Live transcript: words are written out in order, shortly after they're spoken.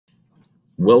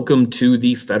Welcome to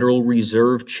the Federal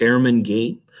Reserve Chairman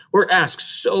Game, where it asks,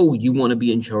 so you want to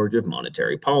be in charge of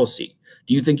monetary policy?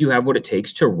 Do you think you have what it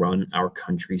takes to run our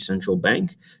country's central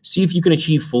bank? See if you can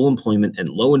achieve full employment and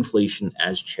low inflation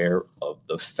as chair of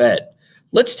the Fed.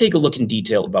 Let's take a look in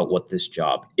detail about what this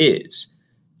job is.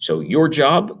 So your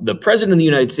job, the President of the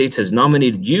United States has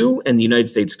nominated you, and the United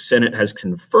States Senate has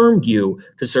confirmed you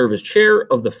to serve as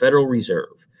chair of the Federal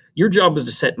Reserve. Your job is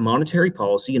to set monetary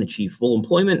policy and achieve full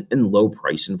employment and low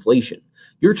price inflation.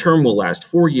 Your term will last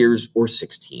 4 years or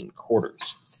 16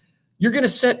 quarters. You're going to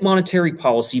set monetary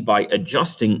policy by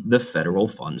adjusting the federal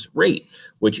funds rate,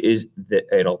 which is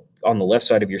on the left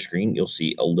side of your screen, you'll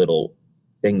see a little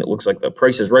thing that looks like the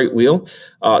Price is Right wheel.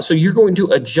 So you're going to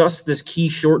adjust this key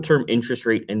short-term interest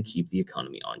rate and keep the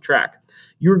economy on track.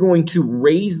 You're going to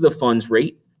raise the funds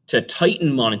rate to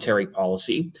tighten monetary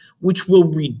policy, which will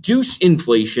reduce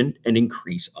inflation and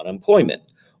increase unemployment.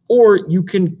 Or you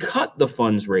can cut the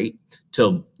funds rate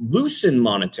to loosen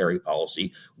monetary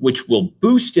policy, which will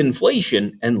boost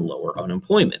inflation and lower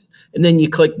unemployment. And then you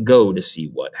click go to see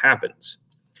what happens.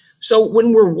 So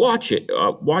when we're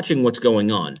watching what's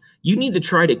going on, you need to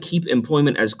try to keep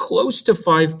employment as close to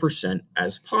 5%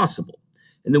 as possible.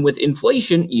 And then with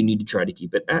inflation, you need to try to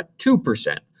keep it at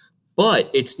 2%.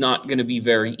 But it's not going to be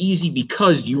very easy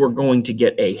because you are going to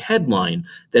get a headline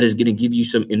that is going to give you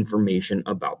some information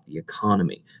about the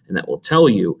economy. And that will tell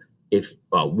you if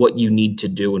what you need to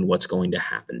do and what's going to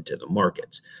happen to the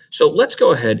markets. So let's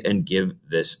go ahead and give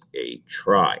this a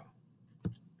try.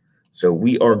 So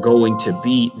we are going to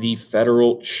be the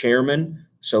federal chairman.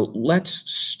 So let's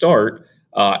start.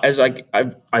 As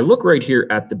I look right here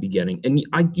at the beginning, and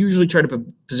I usually try to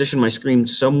position my screen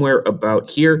somewhere about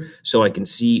here so I can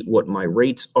see what my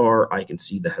rates are. I can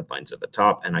see the headlines at the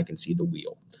top, and I can see the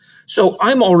wheel. So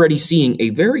I'm already seeing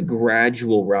a very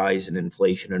gradual rise in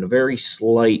inflation and a very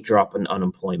slight drop in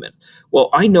unemployment. Well,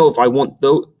 I know if I want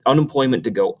the unemployment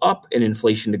to go up and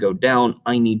inflation to go down,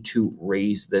 I need to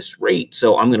raise this rate.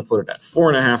 So I'm going to put it at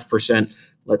 4.5%.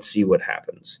 Let's see what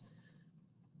happens.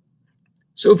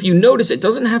 So if you notice, it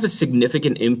doesn't have a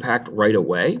significant impact right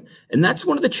away. And that's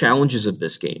one of the challenges of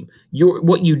this game.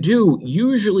 What you do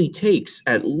usually takes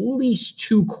at least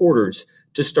 2 quarters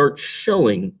to start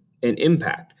showing an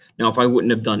impact. Now, if I wouldn't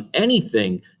have done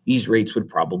anything, these rates would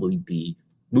probably be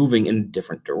moving in a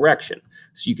different direction.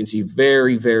 So you can see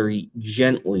very, very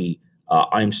gently,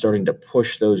 I'm starting to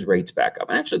push those rates back up.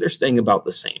 Actually, they're staying about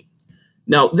the same.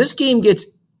 Now, this game gets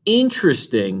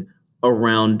interesting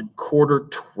around quarter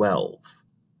 12.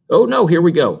 Oh, no, here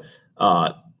we go.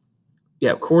 After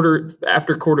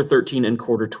quarter 13 and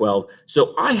quarter 12.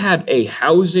 So I had a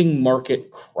housing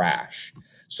market crash.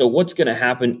 So what's going to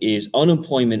happen is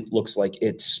unemployment looks like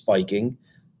it's spiking.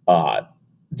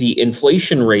 The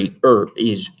inflation rate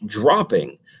is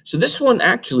dropping. So this one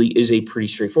actually is a pretty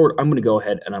straightforward. I'm going to go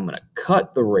ahead and I'm going to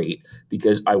cut the rate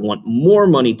because I want more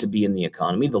money to be in the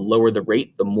economy. The lower the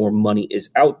rate, the more money is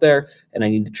out there, and I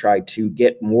need to try to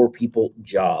get more people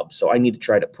jobs. So I need to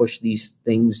try to push these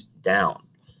things down.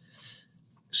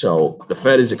 So the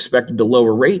Fed is expected to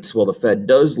lower rates. Well, the Fed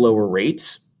does lower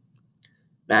rates.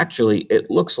 Actually, it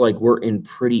looks like we're in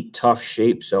pretty tough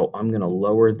shape, so I'm going to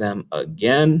lower them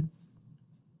again.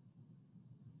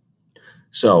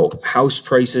 So house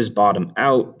prices bottom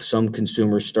out. Some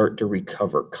consumers start to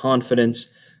recover confidence.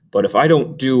 But if I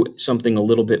don't do something a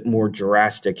little bit more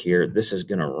drastic here, this is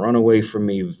going to run away from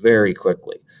me very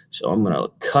quickly. So I'm going to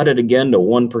cut it again to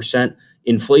 1%.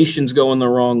 Inflation's going the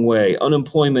wrong way.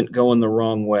 Unemployment going the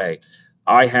wrong way.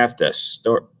 I have to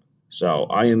start. So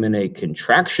I am in a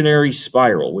contractionary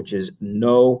spiral, which is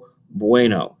no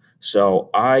bueno. So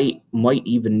I might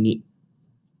even need...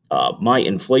 my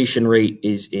inflation rate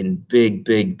is in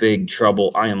big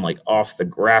trouble. I am like off the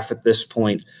graph at this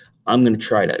point. I'm going to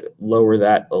try to lower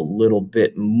that a little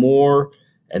bit more.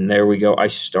 And there we go. I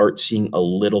start seeing a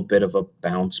little bit of a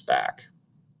bounce back.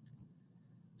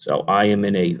 So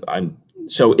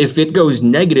so if it goes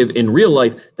negative in real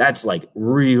life, that's like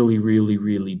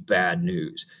really bad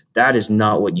news. That is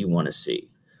not what you want to see.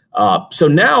 So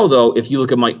now, though, if you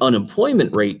look at my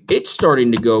unemployment rate, it's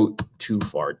starting to go too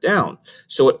far down.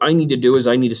 So what I need to do is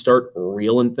I need to start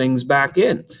reeling things back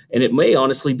in. And it may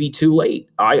honestly be too late.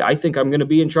 I think I'm going to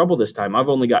be in trouble this time. I've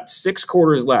only got 6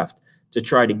 quarters left to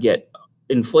try to get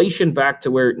inflation back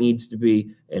to where it needs to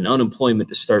be and unemployment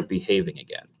to start behaving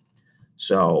again.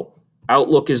 So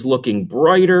outlook is looking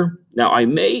brighter. Now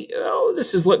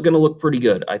this is going to look pretty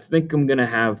good. I think I'm going to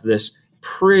have this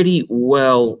pretty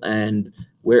well and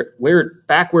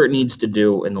back where it needs to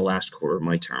do in the last quarter of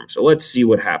my term. So let's see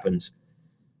what happens.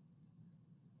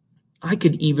 I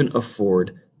could even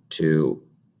afford to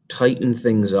tighten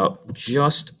things up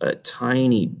just a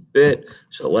tiny bit.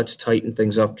 So let's tighten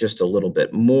things up just a little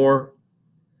bit more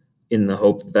in the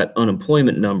hope that that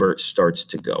unemployment number starts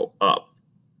to go up.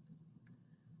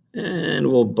 And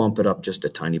we'll bump it up just a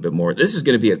tiny bit more. This is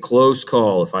going to be a close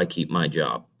call if I keep my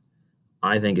job.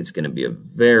 I think it's going to be a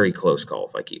very close call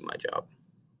if I keep my job.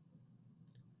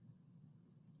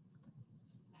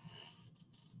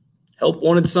 Help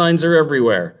wanted signs are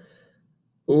everywhere.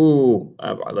 Ooh,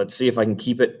 let's see if I can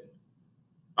keep it.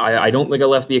 I don't think I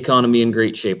left the economy in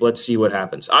great shape. Let's see what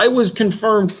happens. I was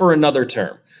confirmed for another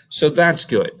term, so that's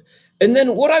good. And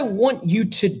then what I want you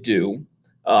to do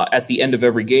at the end of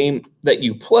every game that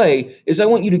you play is I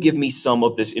want you to give me some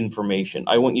of this information.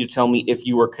 I want you to tell me if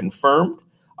you were confirmed.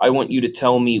 I want you to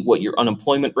tell me what your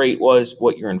unemployment rate was,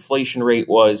 what your inflation rate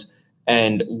was,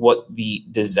 and what the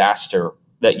disaster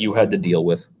that you had to deal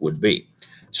with would be.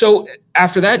 So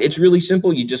after that, it's really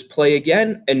simple. You just play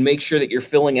again and make sure that you're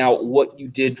filling out what you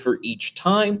did for each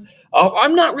time.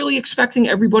 I'm not really expecting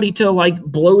everybody to like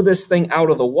blow this thing out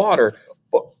of the water,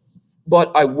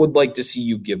 but I would like to see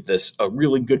you give this a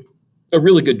really good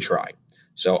try.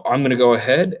 So I'm going to go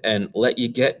ahead and let you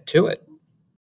get to it.